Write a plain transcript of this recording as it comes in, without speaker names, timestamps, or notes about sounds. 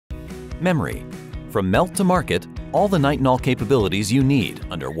Memry. From melt to market, all the nitinol capabilities you need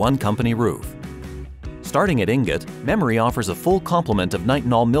under one company roof. Starting at ingot, Memry offers a full complement of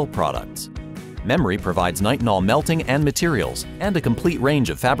nitinol mill products. Memry provides nitinol melting and materials and a complete range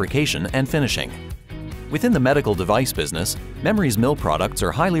of fabrication and finishing. Within the medical device business, Memry's mill products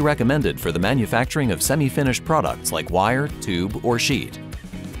are highly recommended for the manufacturing of semi-finished products like wire, tube, or sheet.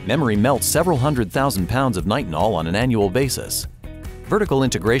 Memry melts several 100,000 pounds of nitinol on an annual basis. Vertical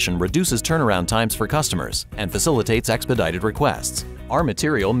integration reduces turnaround times for customers and facilitates expedited requests. Our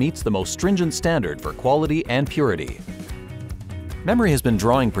material meets the most stringent standard for quality and purity. Memry has been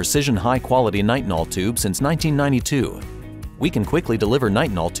drawing precision high-quality nitinol tubes since 1992. We can quickly deliver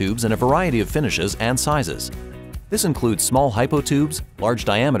nitinol tubes in a variety of finishes and sizes. This includes small hypo tubes, large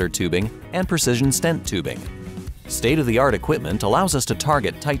diameter tubing, and precision stent tubing. State-of-the-art equipment allows us to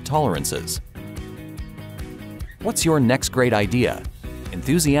target tight tolerances. What's your next great idea?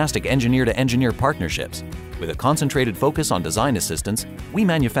 Enthusiastic engineer-to-engineer partnerships. With a concentrated focus on design assistance, we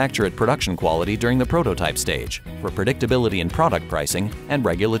manufacture at production quality during the prototype stage for predictability in product pricing and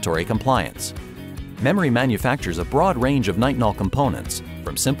regulatory compliance. Memry manufactures a broad range of nitinol components,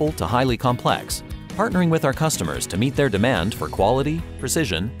 from simple to highly complex, partnering with our customers to meet their demand for quality,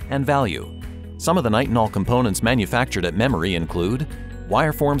 precision, and value. Some of the nitinol components manufactured at Memry include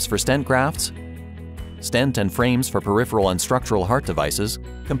wire forms for stent grafts, stent and frames for peripheral and structural heart devices,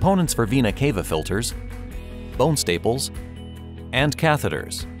 components for vena cava filters, bone staples, and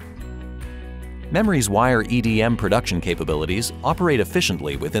catheters. Memry's wire EDM production capabilities operate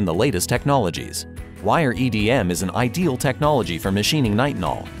efficiently within the latest technologies. Wire EDM is an ideal technology for machining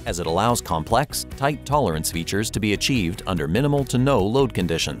nitinol, as it allows complex, tight tolerance features to be achieved under minimal to no load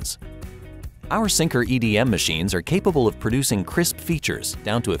conditions. Our sinker EDM machines are capable of producing crisp features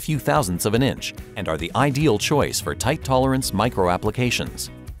down to a few thousandths of an inch and are the ideal choice for tight tolerance micro applications.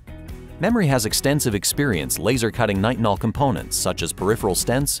 Memry has extensive experience laser cutting nitinol components such as peripheral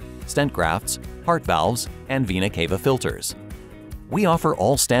stents, stent grafts, heart valves, and vena cava filters. We offer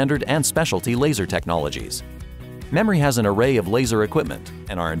all standard and specialty laser technologies. Memry has an array of laser equipment,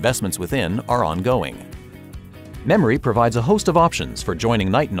 and our investments within are ongoing. Memry provides a host of options for joining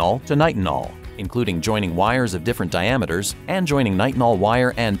nitinol to nitinol, including joining wires of different diameters and joining nitinol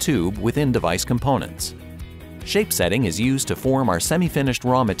wire and tube within device components. Shape setting is used to form our semi-finished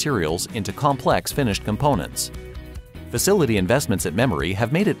raw materials into complex finished components. Facility investments at Memry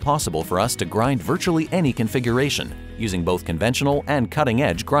have made it possible for us to grind virtually any configuration using both conventional and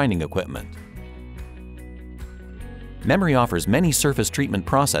cutting-edge grinding equipment. Memry offers many surface treatment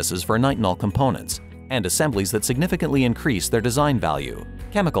processes for nitinol components and assemblies that significantly increase their design value: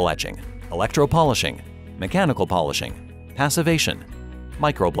 chemical etching, electropolishing, mechanical polishing, passivation,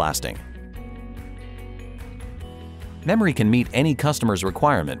 microblasting. Memry can meet any customer's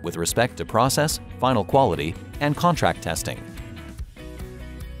requirement with respect to process, final quality, and contract testing.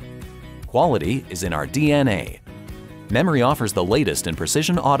 Quality is in our DNA. Memry offers the latest in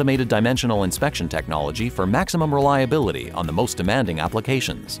precision automated dimensional inspection technology for maximum reliability on the most demanding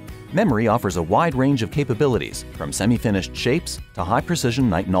applications. Memry offers a wide range of capabilities, from semi-finished shapes to high-precision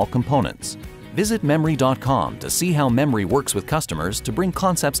nitinol components. Visit Memry.com to see how Memry works with customers to bring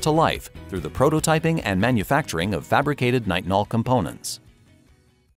concepts to life through the prototyping and manufacturing of fabricated nitinol components.